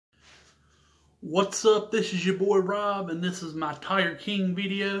What's up? This is your boy Rob, and this is my Tiger King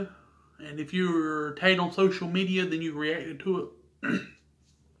video. And if you're tagged on social media, then you reacted to it.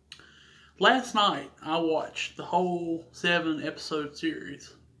 Last night, I watched the whole 7-episode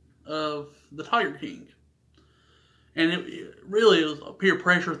series of the Tiger King. And it really was a peer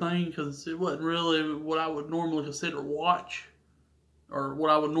pressure thing, because it wasn't really what I would normally consider watch, or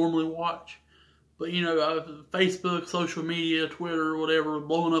what I would normally watch. But, you know, Facebook, social media, Twitter, whatever,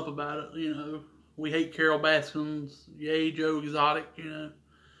 blowing up about it, you know. We hate Carole Baskins, yay Joe Exotic, you know.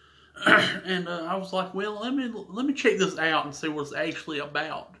 And I was like, well, let me check this out and see what it's actually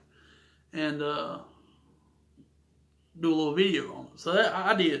about. And do a little video on it. So that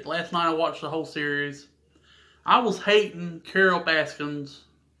I did. Last night I watched the whole series. I was hating Carole Baskins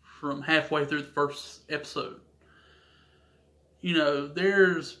from halfway through the first episode. You know,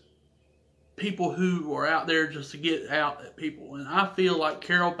 there's people who are out there just to get out at people, and I feel like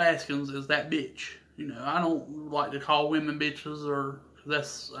Carole Baskins is that bitch. You know, I don't like to call women bitches, or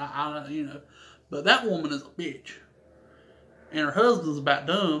that's you know, but that woman is a bitch, and her husband's about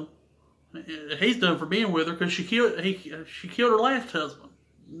dumb. He's done for being with her because she killed her last husband.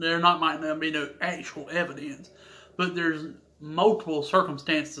 Might not be no actual evidence, but there's multiple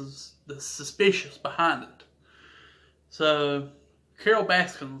circumstances that's suspicious behind it. So Carole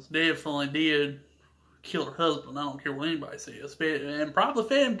Baskins definitely did kill her husband. I don't care what anybody says. And probably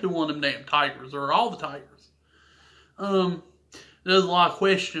fed him to one of them damn tigers, or all the tigers. There's a lot of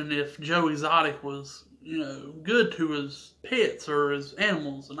question if Joe Exotic was, you know, good to his pets or his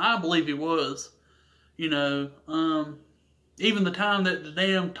animals. And I believe he was. You know, even the time that the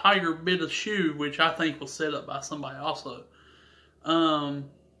damn tiger bit his shoe, which I think was set up by somebody also.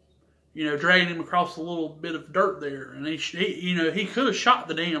 You know, dragging him across a little bit of dirt there. And you know, he could have shot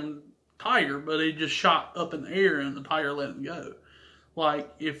the damn tiger, but he just shot up in the air and the tiger let him go.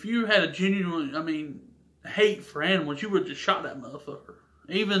 Like, if you had a genuine, hate for animals, you would have just shot that motherfucker.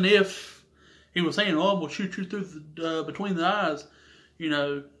 Even if he was saying, oh, we'll shoot you through between the eyes, you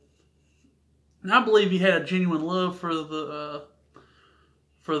know. And I believe he had a genuine love for the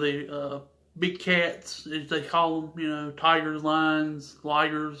big cats, as they call them, you know, tigers, lions,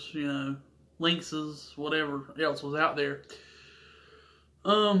 ligers, you know, lynxes, whatever else was out there.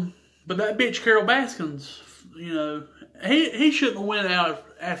 But that bitch Carole Baskins, you know, he shouldn't have went out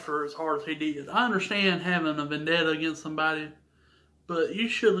after her as hard as he did. I understand having a vendetta against somebody, but you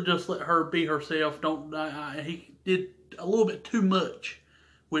should have just let her be herself. He did a little bit too much,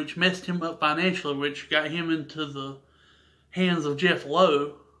 which messed him up financially, which got him into the hands of Jeff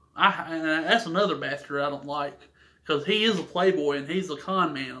Lowe. And that's another bastard I don't like, because he is a playboy and he's a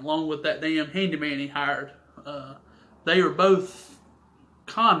con man, along with that damn handyman he hired. They are both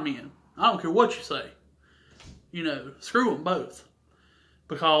con men. I don't care what you say. You know, screw them both.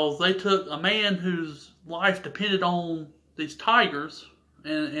 Because they took a man whose life depended on these tigers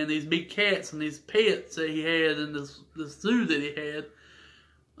and these big cats and these pets that he had in this zoo that he had.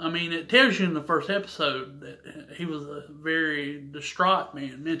 I mean, it tells you in the first episode that he was a very distraught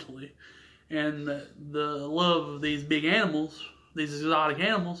man mentally. And the love of these big animals, these exotic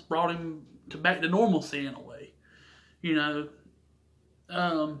animals, brought him back to normalcy in a way. You know,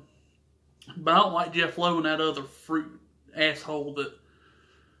 but I don't like Jeff Lowe and that other fruit asshole that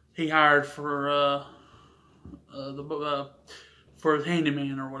he hired for his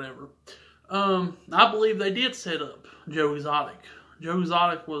handyman or whatever. I believe they did set up Joe Exotic. Joe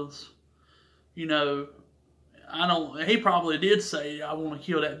Exotic was, you know, he probably did say, I want to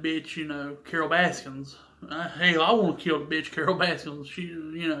kill that bitch, you know, Carole Baskins. Hell, I want to kill the bitch Carole Baskins.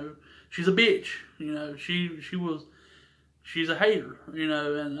 You know, she's a bitch. You know, she's a hater, you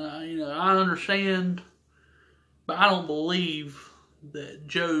know, and, you know, I understand, but I don't believe that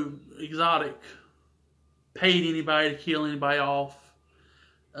Joe Exotic paid anybody to kill anybody off.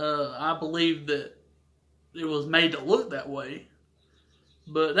 I believe that it was made to look that way.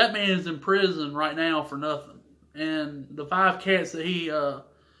 But that man is in prison right now for nothing. And the 5 cats that he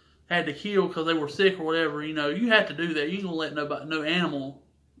had to kill because they were sick or whatever, you know, you have to do that. You ain't going to let no animal,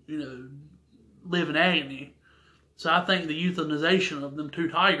 you know, live in agony. So I think the euthanization of them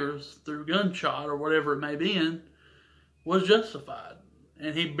 2 tigers through gunshot or whatever it may be was justified.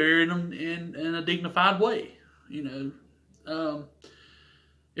 And he buried them in a dignified way, you know.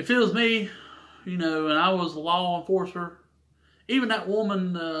 If it was me, you know, and I was a law enforcer, even that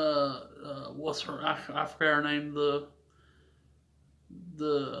woman, what's her? I forgot her name.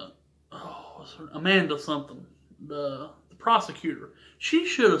 What's her? Amanda something. The prosecutor. She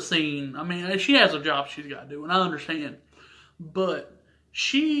should have seen. I mean, she has a job she's got to do, and I understand. But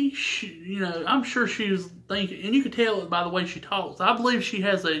she, you know, I'm sure she was thinking, and you can tell it by the way she talks. I believe she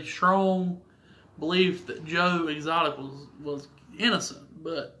has a strong believed that Joe Exotic was innocent,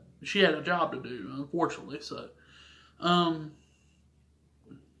 but she had a job to do, unfortunately. So, I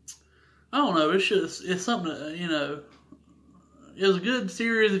don't know. It's something that, it was a good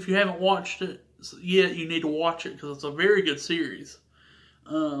series. If you haven't watched it yet, you need to watch it because it's a very good series.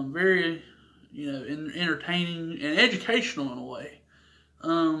 Very, entertaining and educational in a way.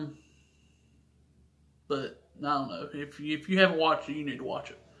 But I don't know. If you haven't watched it, you need to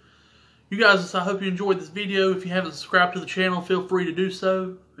watch it. You guys, I hope you enjoyed this video. If you haven't subscribed to the channel, feel free to do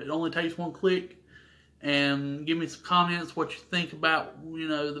so. It only takes one click. And give me some comments, what you think about,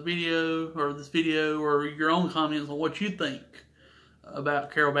 the video, or this video, or your own comments on what you think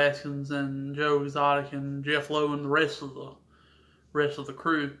about Carole Baskins and Joe Exotic and Jeff Lowe and the rest of the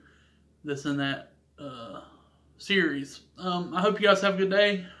crew that's in that series. I hope you guys have a good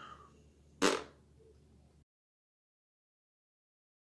day.